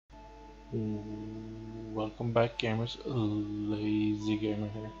Welcome back, gamers. Lazy gamer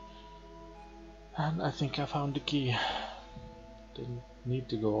here, and I think I found the key. Didn't need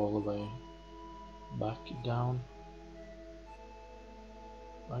to go all the way back down.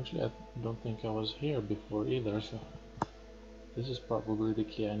 Actually, I don't think I was here before either, so this is probably the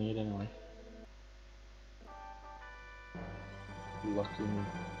key I need anyway. Lucky me.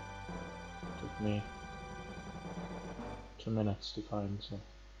 Took me 2 minutes to find, so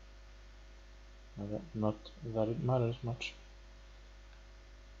not that it matters much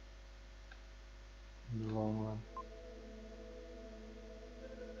in the long run.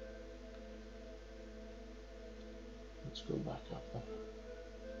 Let's go back up then.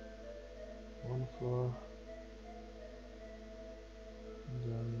 1 floor, and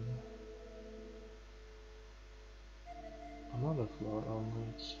then another floor, only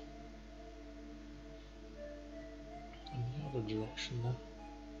it's in the other direction then.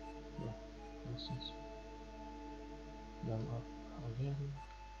 No, for instance. Then up again.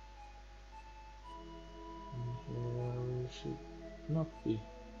 And here we should not be.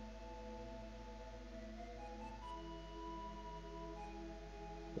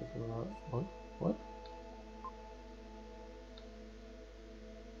 What? What?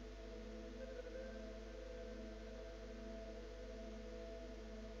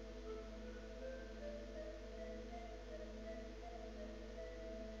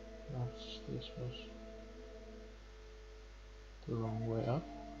 This was the wrong way up.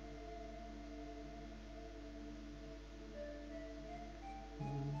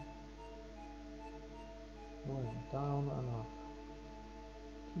 Going down and up.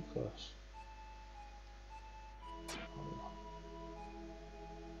 Too fast.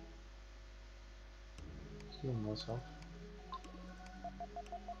 Heal myself.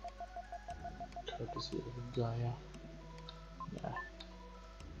 Courtesy of Gaia. Yeah.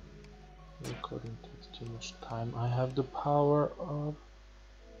 Recording takes too much time. I have the power of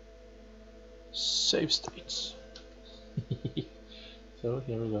save states. So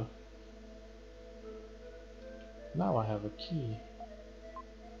here we go. Now I have a key.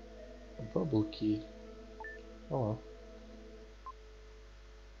 A bubble key. Oh well.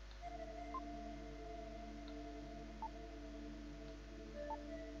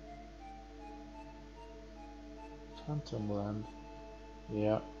 Phantom Land.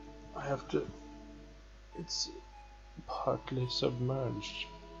 Yeah, I have to. It's partly submerged,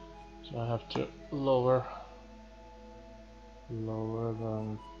 so I have to lower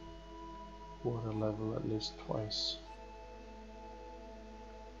the water level at least twice.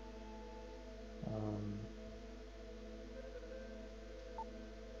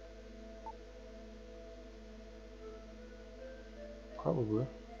 Probably.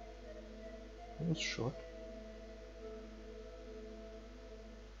 It's short.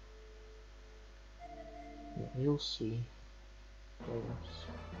 Yeah, you'll see.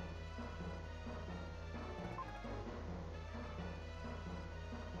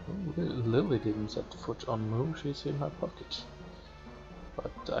 Lily didn't set foot on Moo, she's in my pocket.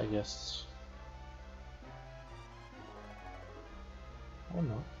 But I guess... or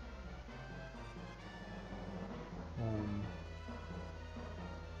not.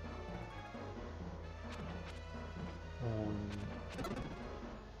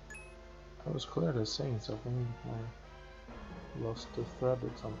 I was clearly saying something, I lost the thread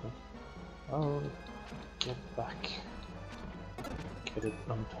or something. I'll get back. Get it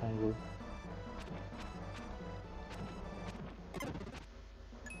untangled.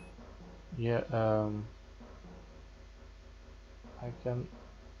 Yeah, I can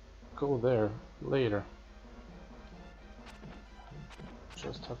go there later.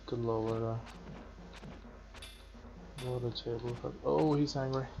 Just have to lower the table. Oh, he's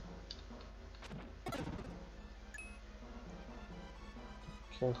angry.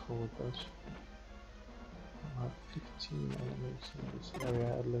 Careful with those. I have 15 enemies in this area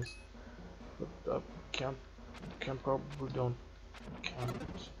at least, but I can't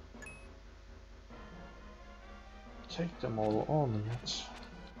take them all on yet.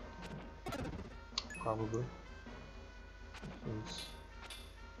 Probably. Since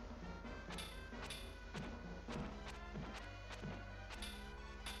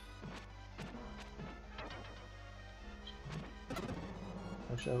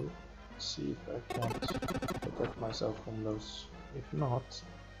I shall see if I can't protect myself from those. If not,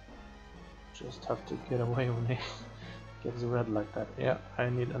 just have to get away when it gets red like that. Yeah, I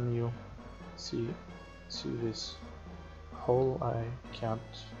need a new... See this hole? I can't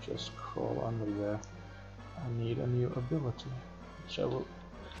just crawl under there. I need a new ability, which I will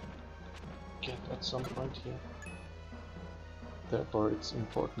get at some point here. Therefore it's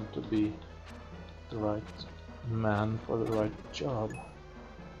important to be the right man for the right job.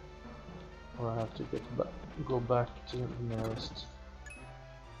 Or I have to go back to the nearest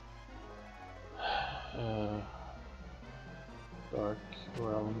dark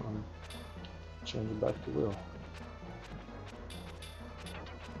realm and change back to Will.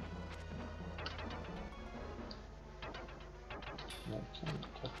 I can't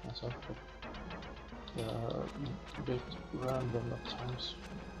protect myself, but they are a bit random at times.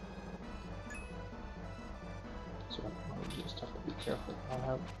 So I just have to be careful. I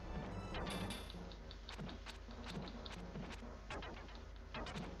have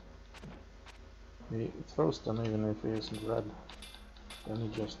he throws them even if he isn't red, then he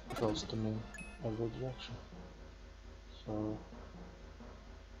just throws them in every direction. So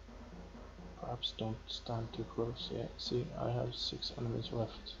perhaps don't stand too close. Yeah, see, I have 6 enemies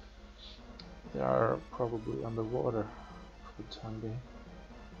left. They are probably underwater for the time being.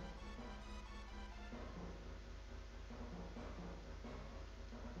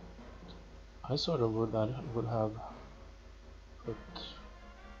 I sort of would have put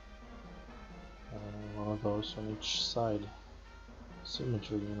one of those on each side.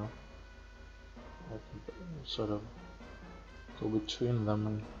 Symmetry, you know. I can sort of go between them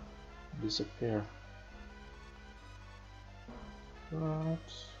and disappear. But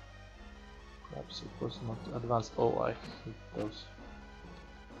perhaps it was not advanced. Oh, I hate those.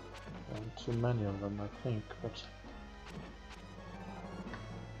 Too many of them, I think, but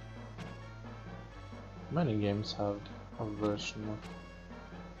many games have a version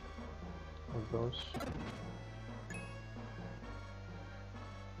of those.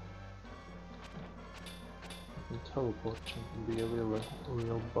 And teleport can be a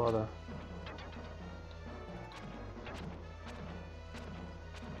real bother.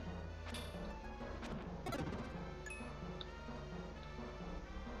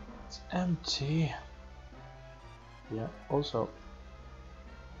 It's empty. Yeah, also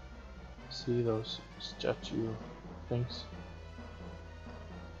see those statue things?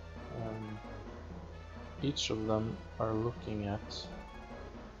 Each of them are looking at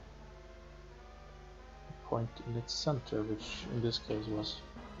a point in its center, which in this case was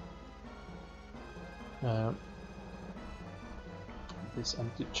this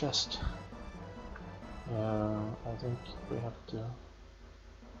empty chest. I think we have to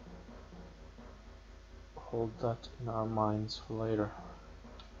hold that in our minds for later.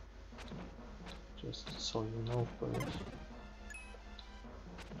 Just so you know, please.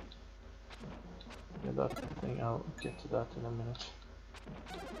 Yeah, that thing, I'll get to that in a minute.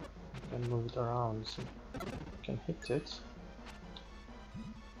 You can move it around, so you can hit it,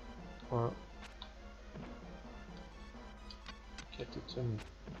 or get it to me.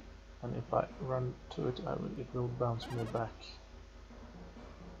 And if I run to it, it will bounce me back.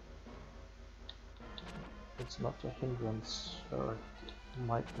 It's not a hindrance, or it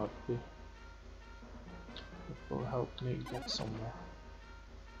might not be. It will help me get somewhere.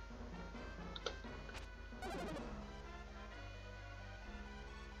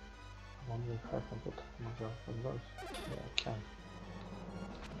 I wonder if I can protect myself from those. Yeah, I can.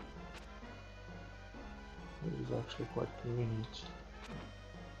 It is actually quite convenient.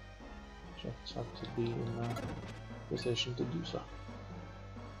 Just have to be in a position to do so.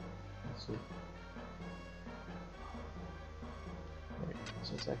 Let's see. Wait,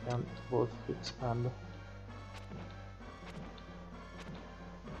 since I can't both hit and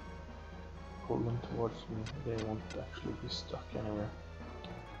pull them towards me, they won't actually be stuck anywhere,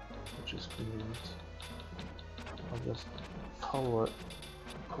 which is convenient. I'll just pull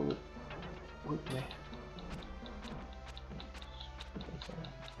it with me.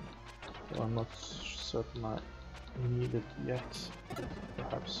 So I'm not certain I need it yet, but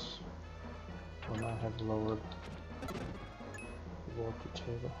perhaps when I have lowered the water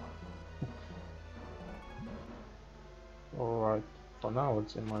table. Alright, for now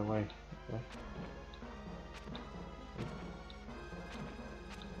it's in my way. Okay.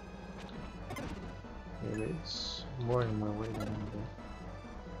 Maybe it's more in my way than in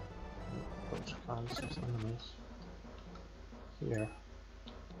the approach kinds of enemies. Here.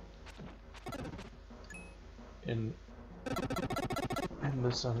 In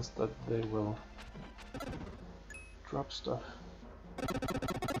the sense that they will drop stuff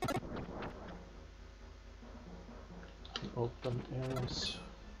in open areas.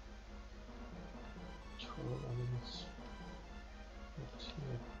 12 enemies right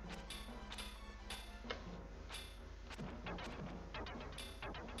here.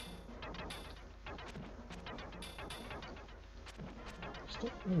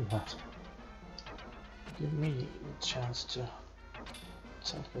 Stop doing that. Give me a chance to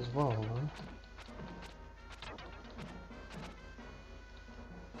attack as well, right?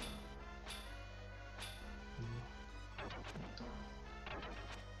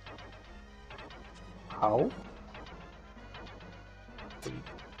 How?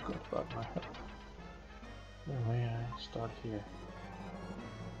 Forgot about my health. Anyway, I start here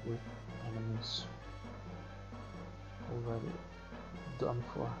with enemies already done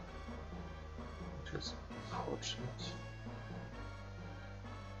for, which is fortunate.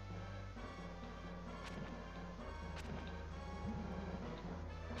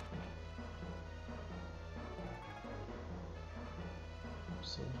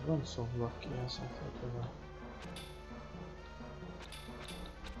 So it wasn't so rocky as I thought they were.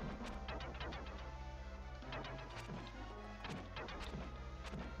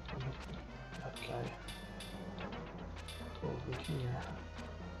 That guy over here.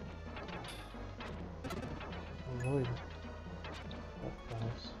 Avoid that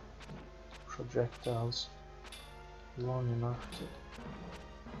guy's projectiles long enough to,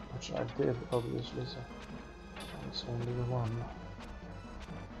 which I did obviously, so it's only the one.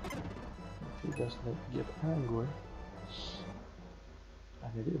 If he doesn't get angry,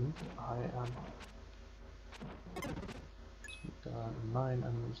 and he didn't, I am. So there are 9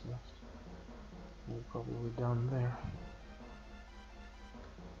 enemies left. They're probably down there.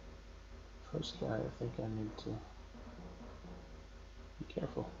 Firstly, I think I need to be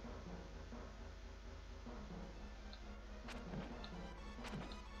careful.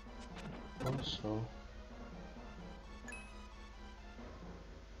 Also,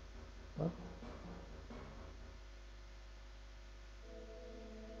 what?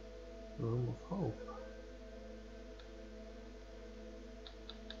 Room of Hope.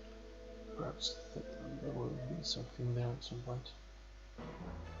 Perhaps there will be something there at some point.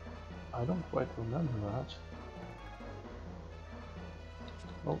 I don't quite remember that.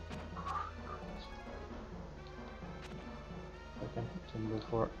 Oh, I can hit him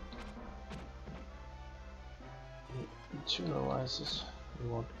before he materializes. He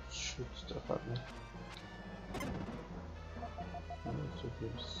won't shoot stuff at me. And also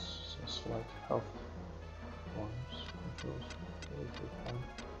gives a slight health bonus controls. Very good fun.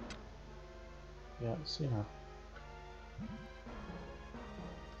 Yeah, see now.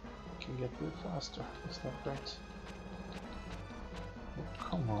 Can get there faster. Is that great? Oh,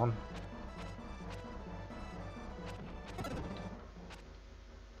 come on.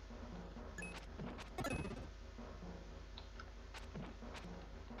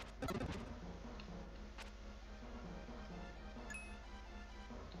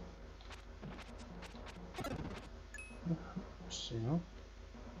 See now.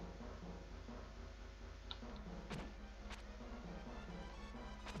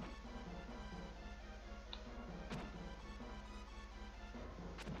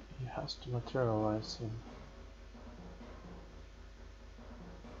 Has to materialize in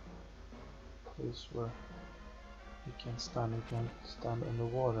a place where he can stand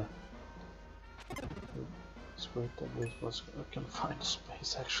underwater. It's great that this was a confined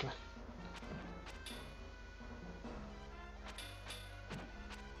space actually.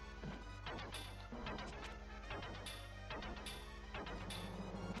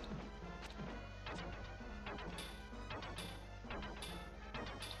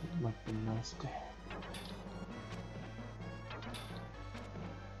 Might be nasty.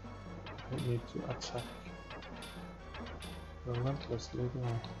 I need to attack relentlessly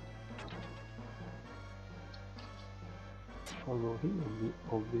there. Although he will be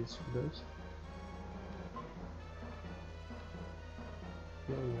obvious with this.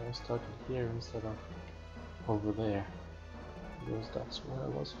 Yeah, I started here instead of over there. Because that's where I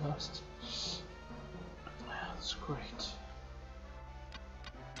was last. That's great.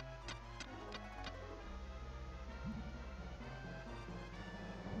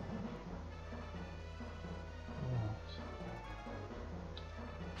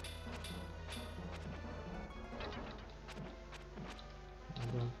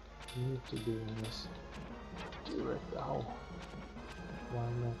 Need to be in this direct. Ow. Why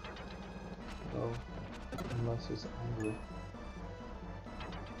not? Oh, unless he's angry.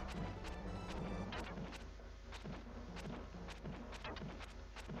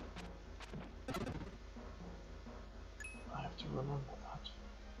 I have to remember that.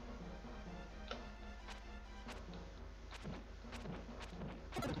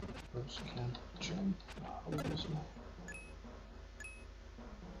 Those can't jump. How is my...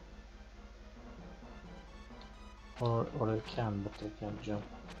 Or they can, but they can't jump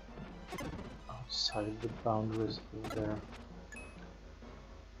outside the boundaries of their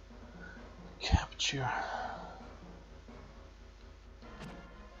capture.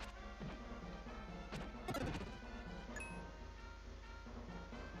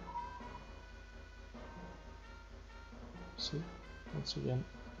 see, once again,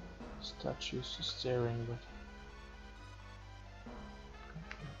 statues staring, but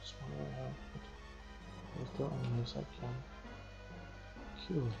that's one way out. But there's still enemies I can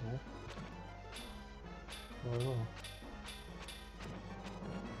kill here. Oh,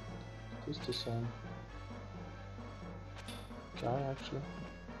 is this the same guy actually?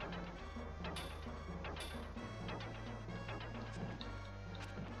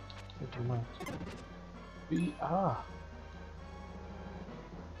 It might be. Ah!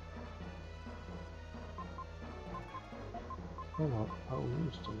 Oh well, I'll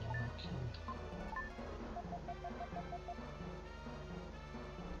use the one I can.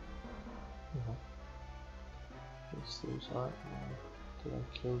 Yeah. Those are. Did I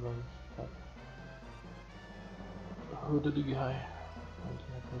kill those? That hooded guy. I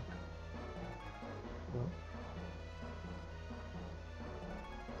did I think. No.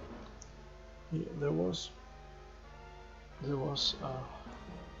 Yeah, there was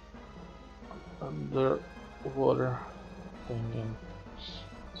underwater thing in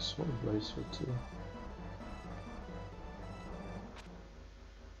Soul Blazer too.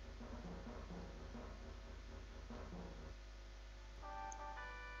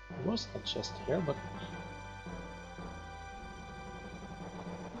 There was a chest here, but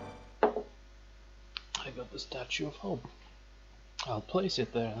I got the Statue of Hope. I'll place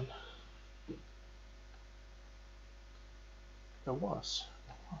it there then. There was.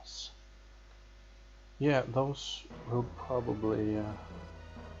 Yeah, those will probably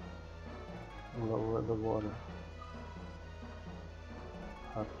lower the water.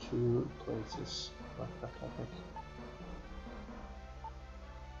 Have two places like that, I think.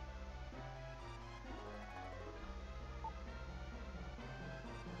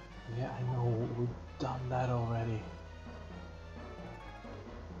 Yeah, I know, we've done that already.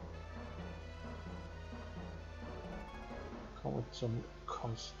 Come with some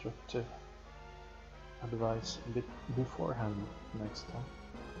constructive advice a bit beforehand next time.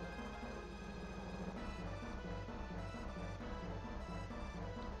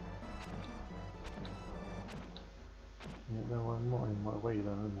 Yeah, there were more in my way than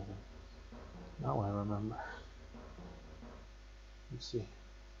another. Now I remember. Let's see.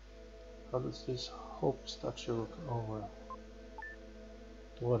 How does this Hope statue look over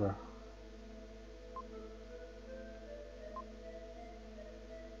water?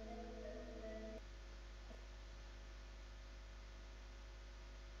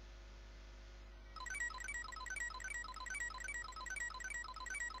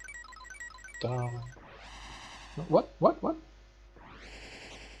 Down. What?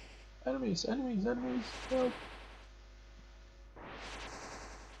 Enemies! Help!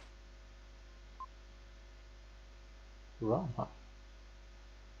 Run, huh?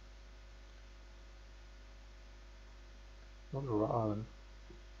 Not run.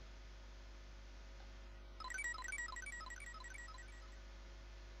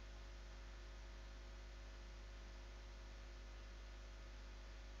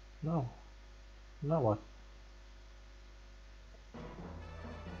 No. Now what?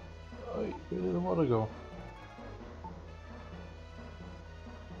 Oh, where did the water go?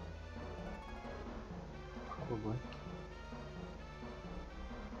 Probably.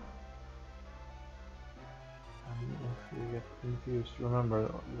 And if you get confused, remember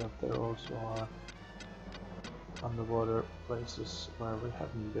that there also are underwater places where we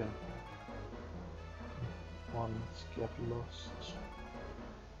haven't been. One's get lost.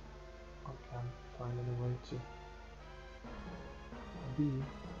 I can't find any way to be.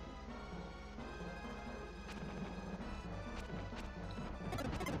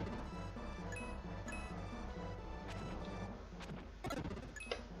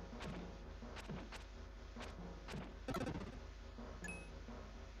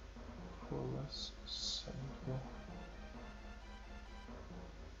 Let's save here.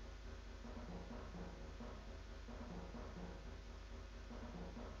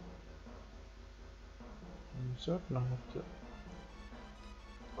 I'm certain I have to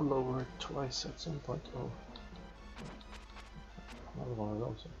lower it twice at some point. Oh, another one of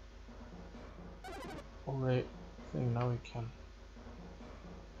those. Only thing now we can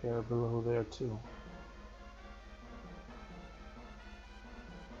pair below there too.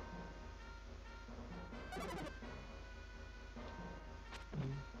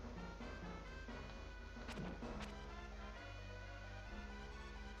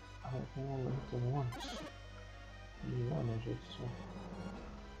 I can only hit them once. You manage it, so.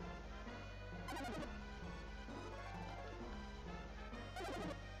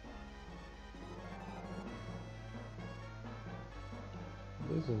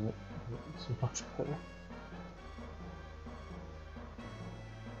 This is it. It's much better.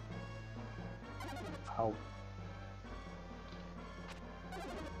 Ow.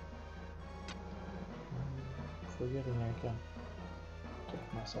 Forgetting I can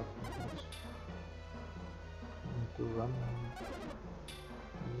take myself from this. I need to run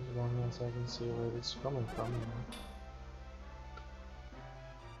as long as I can see where it's coming from.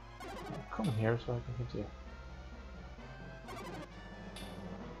 Come here so I can hit you.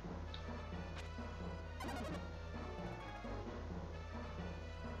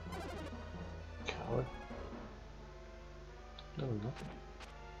 Coward. There we go.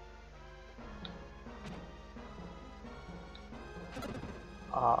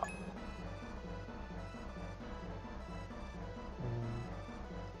 Ah.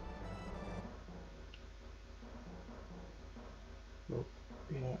 Oh,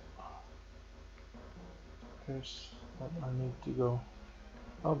 yeah. There's that I need to go.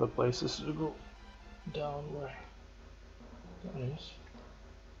 Other places to go down where that is.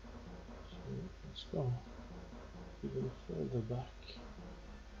 So let's go even further back.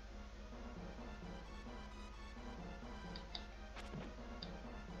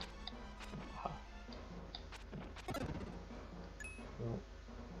 Aha. Well,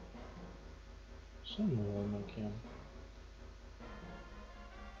 somewhere I can.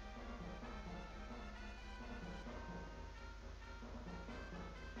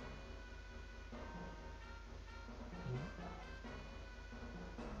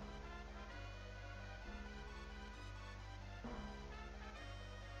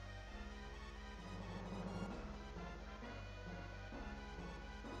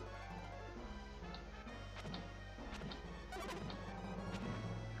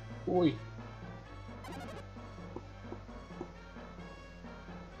 Oi!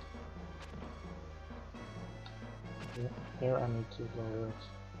 Yeah, here I need to lower it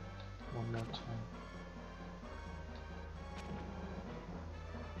one more time.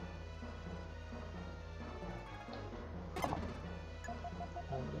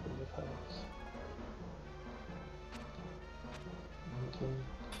 And a bit of health. Anything?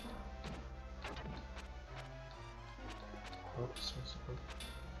 Oops, I suppose.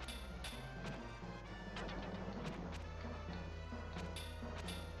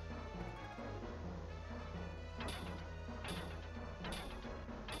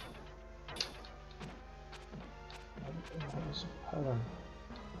 What is a pattern?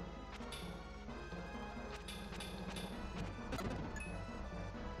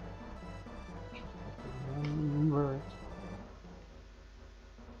 Remember it.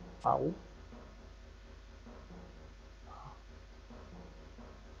 Ow.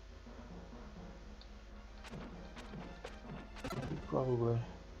 I should probably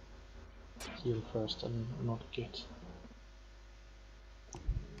heal first and not get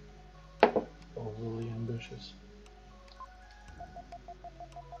overly ambitious.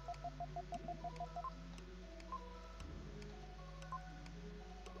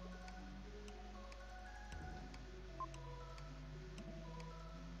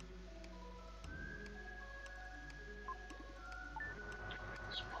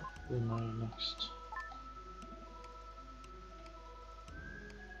 It's probably my next.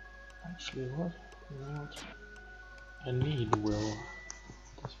 Actually, what? I need will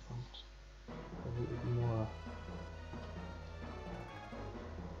at this point. A little bit more.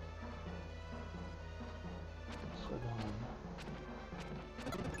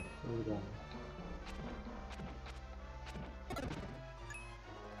 Freedom.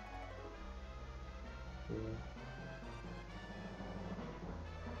 Here.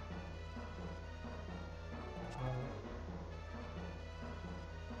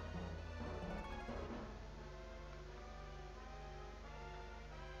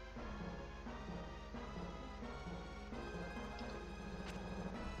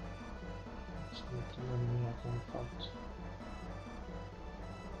 It's not an enemy I can fight.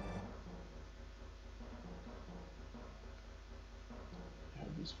 Yeah,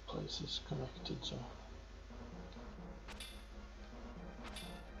 this place is connected, so.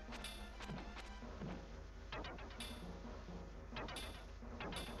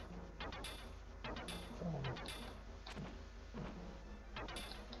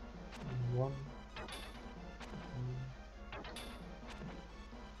 One.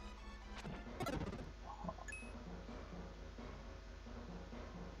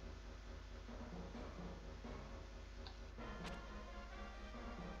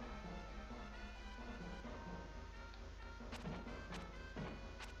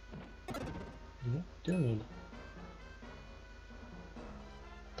 Yeah, do need.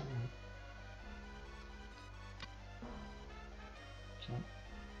 Can't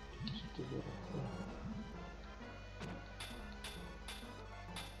use it to get up there.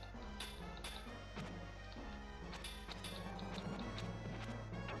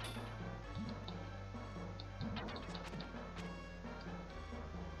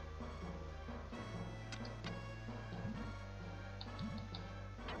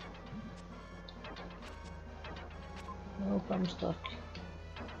 Nope, I'm stuck.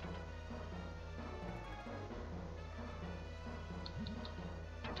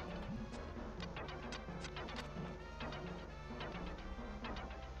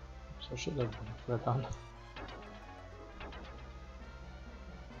 So should have been done.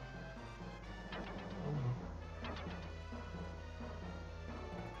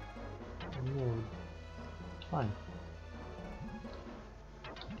 Moved. Fine.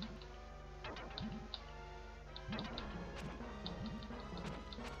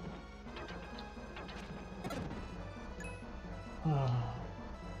 My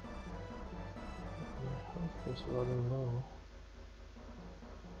health is running low.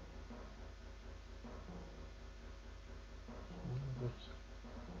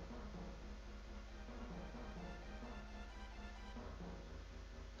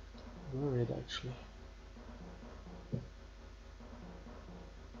 Worried actually.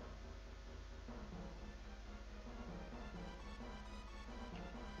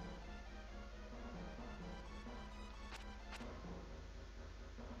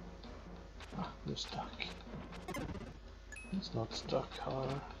 Ah, you're stuck. It's not stuck,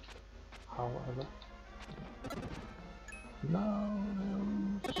 however. No,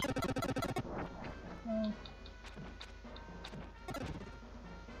 no.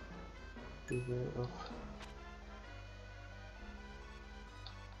 Beware of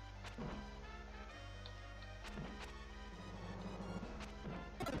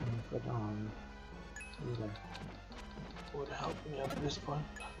put on. Really would help me at this point.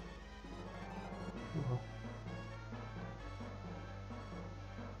 Oh.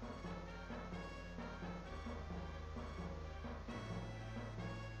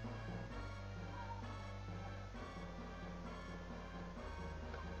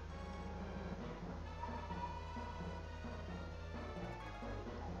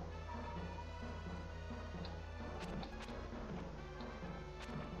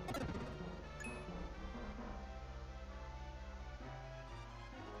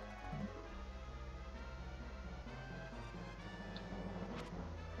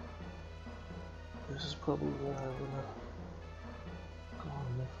 This is probably where I would have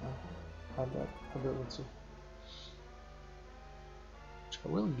gone if I had that ability. Which I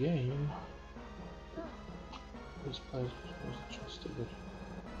will gain. This place was just a bit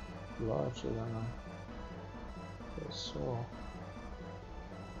larger than I saw.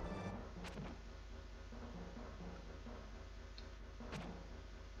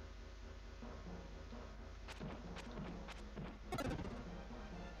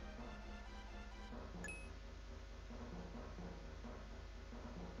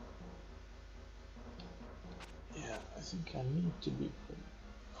 Yeah, I think I need to be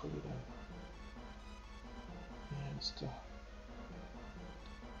free then. Yeah, it's the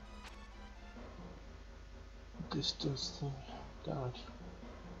distance thing. Damn it.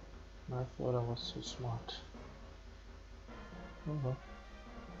 I thought I was so smart. Oh well.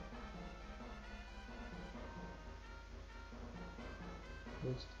 At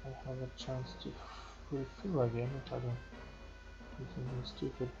least I have a chance to refill again if I don't do something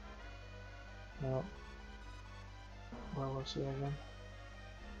stupid. Now, where was he again?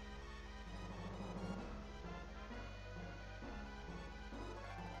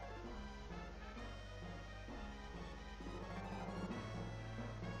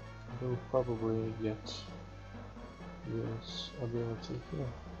 I will probably get this ability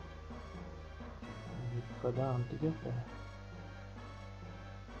here. I need to go down to get there.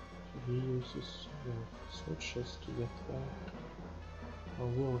 So he uses the switches to get there. Or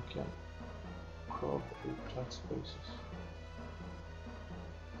Will can crawl through tight spaces.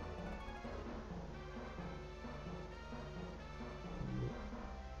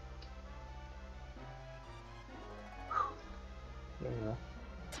 There you are.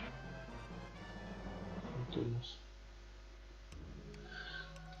 Thank goodness.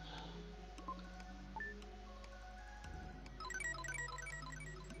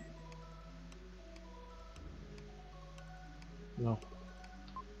 No.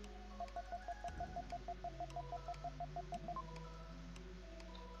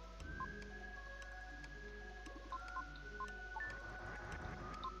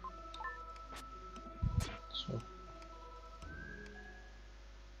 So,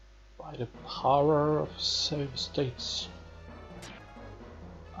 by the power of save states,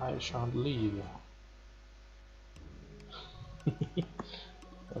 I shan't leave.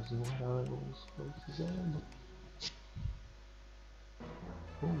 That's what I was supposed to say.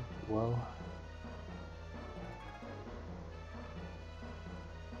 Oh, well.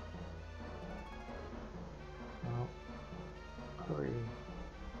 Now, hurry.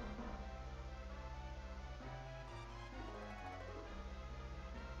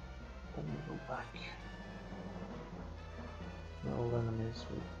 Can we go back? All enemies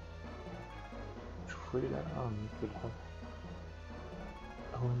with free that could have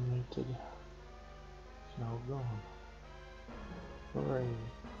eliminated is now gone. Hooray!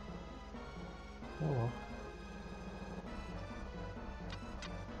 Oh well.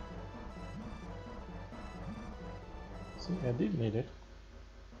 See, I did need it.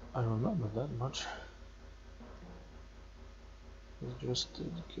 I remember that much. It's just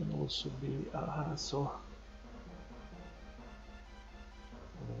it can also be a hassle.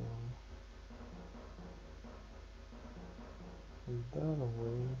 That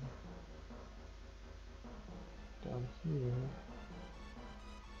away down here.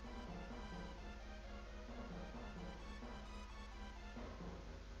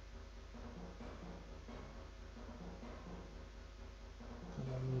 Then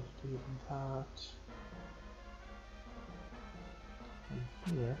I need to do that. And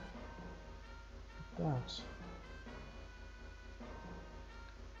here. That.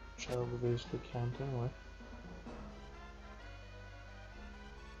 Which I obviously can't anyway.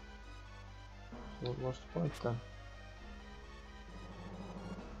 So what was the point then?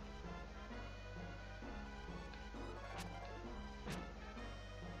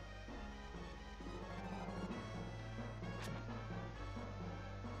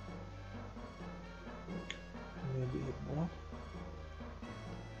 Maybe that.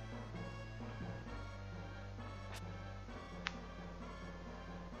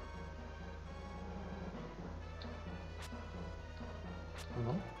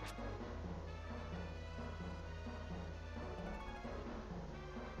 No.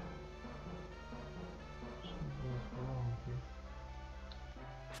 Something's wrong here.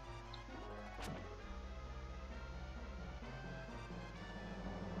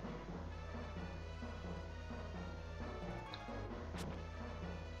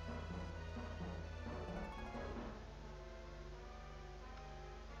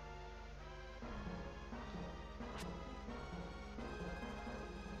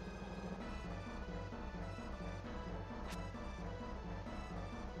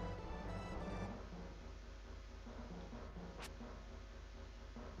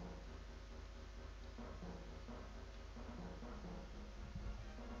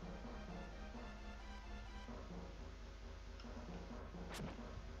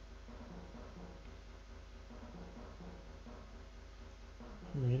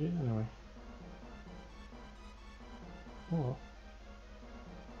 Made it anyway. Oh well.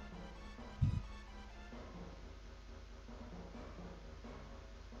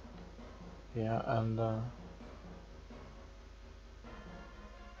 Yeah, and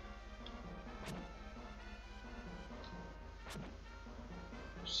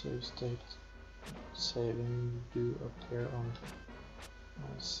save state saving do appear on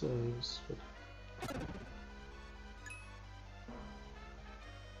my saves, but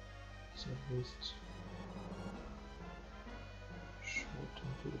it's at least short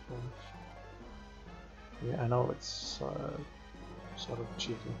and to the point. Yeah, I know it's sort of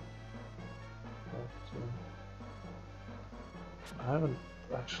cheating, but I haven't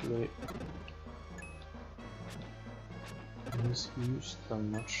actually misused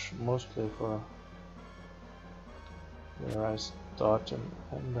them much, mostly for where I start and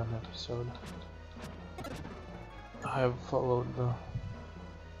end an episode. I have followed the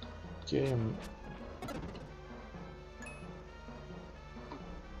game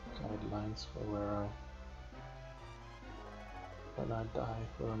guidelines for where when I die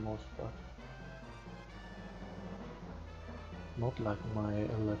for the most part. Not like my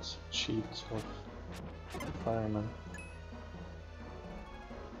let's cheat of fireman.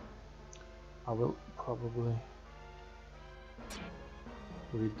 I will probably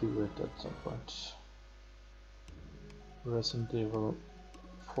redo it at some point. Resident Evil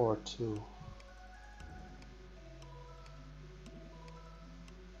 4 too.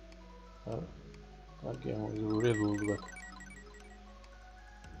 That game was riddled with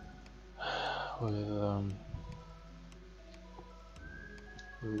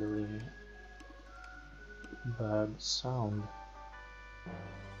really bad sound.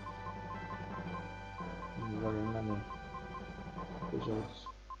 Very many episodes.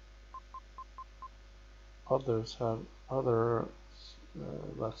 Others have other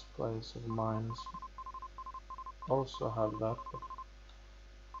let's plays of mine also have that, but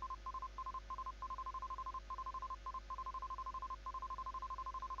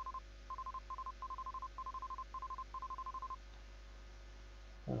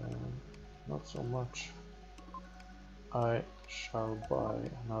not so much. I shall buy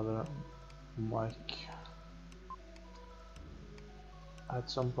another mic at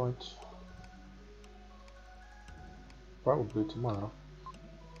some point. probably tomorrow,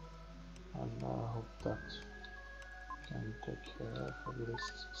 and I hope that can take care of at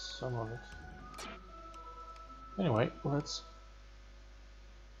least some of it. Anyway, let's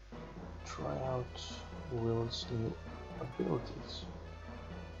try out Will's new abilities.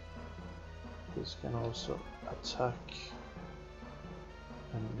 This can also attack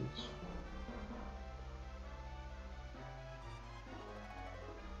enemies.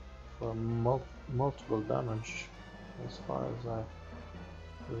 For multiple damage, as far as I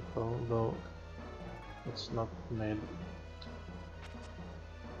recall, though it's not made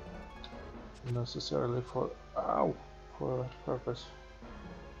necessarily for that purpose.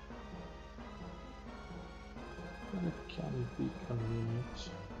 But it can be convenient.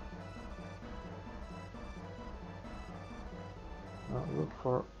 Now look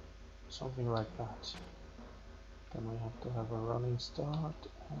for something like that. Then we have to have a running start,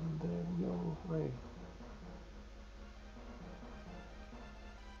 and there we go. Hooray!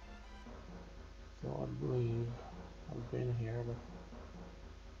 So I believe I've been here, but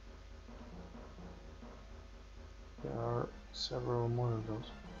there are several more of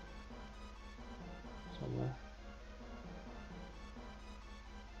those somewhere.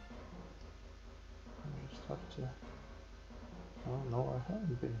 I just have to. Oh no, I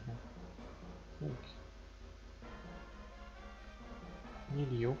haven't been here. I think I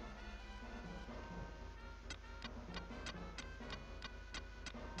need you.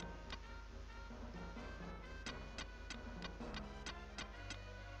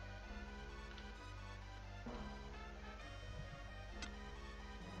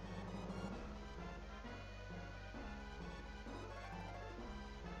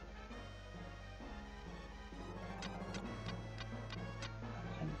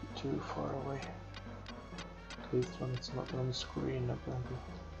 Too far away. At least when it's not on the screen, apparently.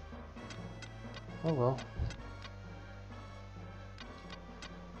 Oh well.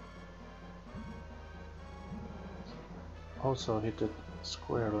 Also hit it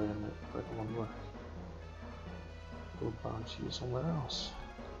squarely and it won't work. We'll bounce you somewhere else.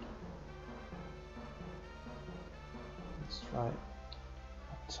 Let's try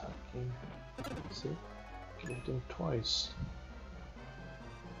attacking. See? Killed him twice.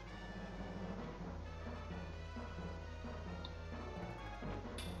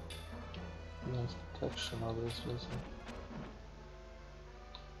 Nice protection, obviously.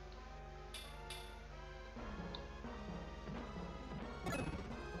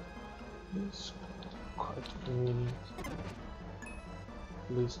 It's quite convenient.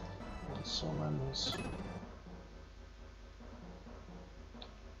 At least on some enemies.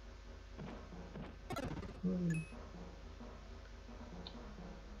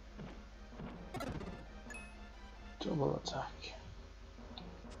 Double attack.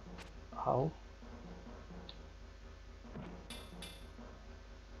 How?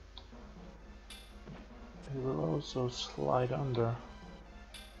 He will also slide under.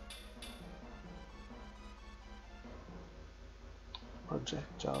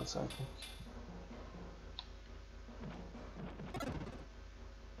 Projectiles, I think.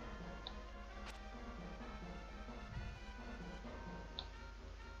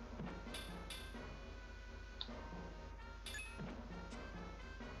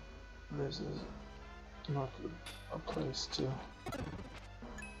 This is not a place to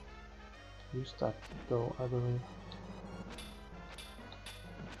use that, though, I believe.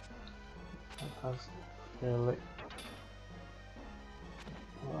 It has fairly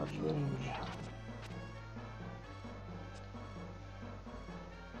large range.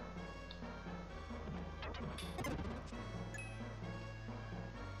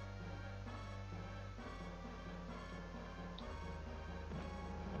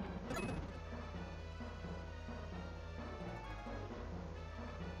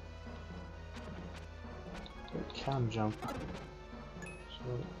 It can jump, so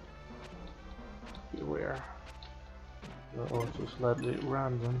beware. They're also slightly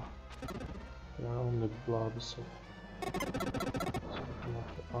random. They are only blobs of something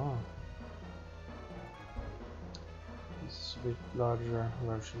like that. Oh. This is a bit larger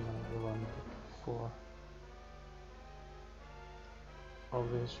version of the one before.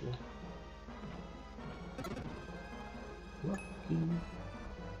 Obviously. Lucky.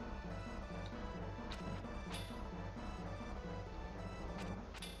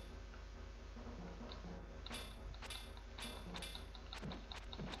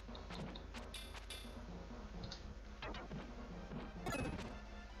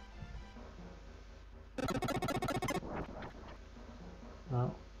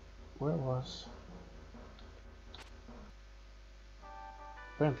 Now, where was?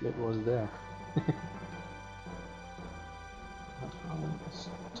 Apparently it was there. Found a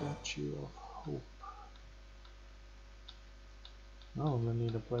statue of hope. Now we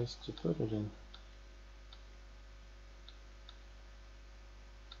need a place to put it in.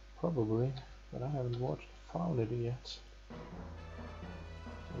 Probably, but I haven't found it yet.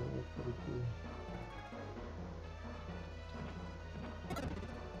 Where could it be?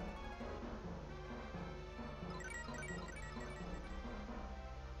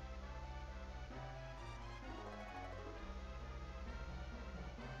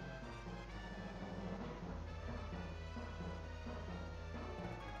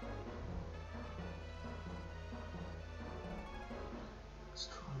 Let's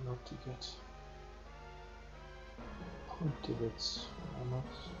try not to get pointy bits on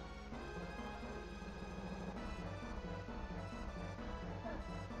us.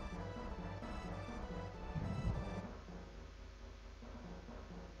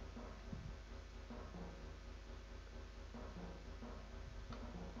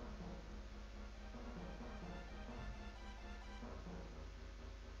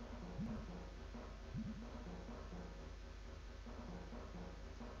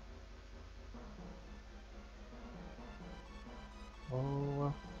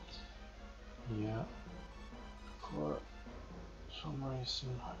 Oh, yeah, for some reason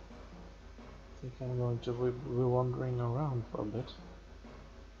I think I'm going to be wandering around for a bit.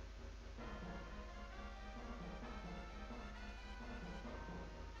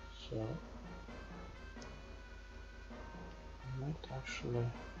 So I might actually...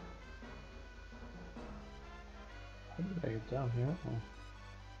 How did I get down here? Oh.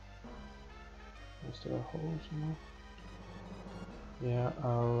 Is there a hole somewhere? Yeah,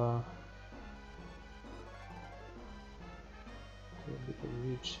 I'll do a bit of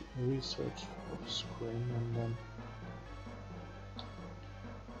research off screen and then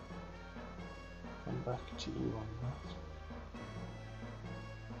come back to you on that.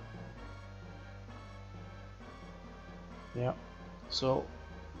 Yeah, so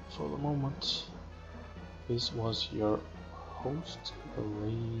for the moment, this was your host, the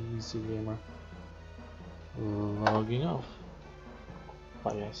Lazy Gamer, logging off.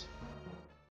 Bye guys.